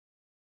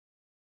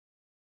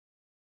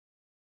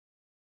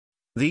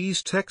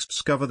These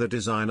texts cover the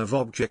design of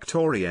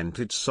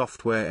object-oriented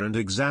software and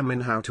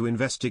examine how to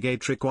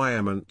investigate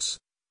requirements,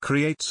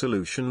 create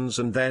solutions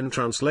and then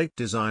translate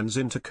designs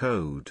into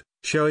code,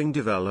 showing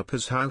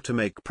developers how to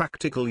make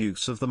practical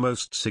use of the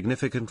most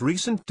significant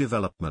recent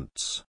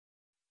developments.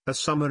 A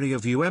summary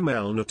of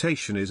UML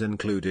notation is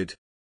included.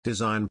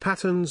 Design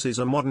patterns is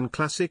a modern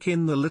classic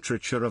in the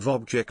literature of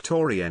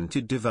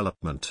object-oriented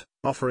development,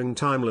 offering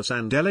timeless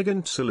and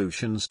elegant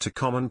solutions to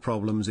common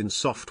problems in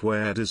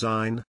software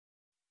design.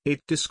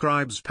 It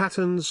describes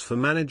patterns for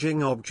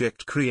managing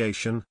object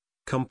creation,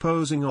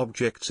 composing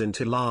objects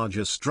into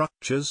larger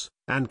structures,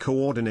 and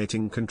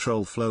coordinating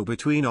control flow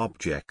between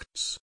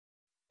objects.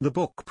 The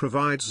book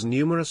provides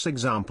numerous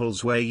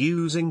examples where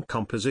using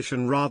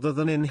composition rather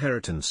than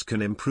inheritance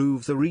can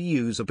improve the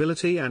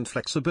reusability and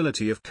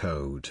flexibility of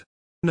code.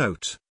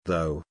 Note,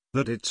 though,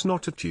 that it's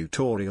not a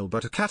tutorial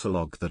but a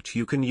catalog that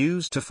you can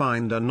use to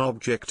find an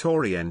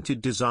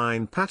object-oriented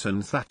design pattern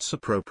that's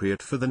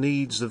appropriate for the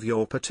needs of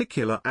your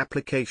particular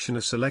application.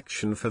 A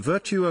selection for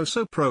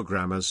virtuoso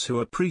programmers who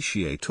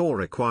appreciate or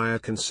require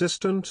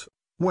consistent,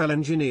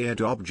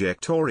 well-engineered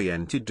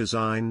object-oriented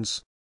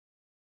designs.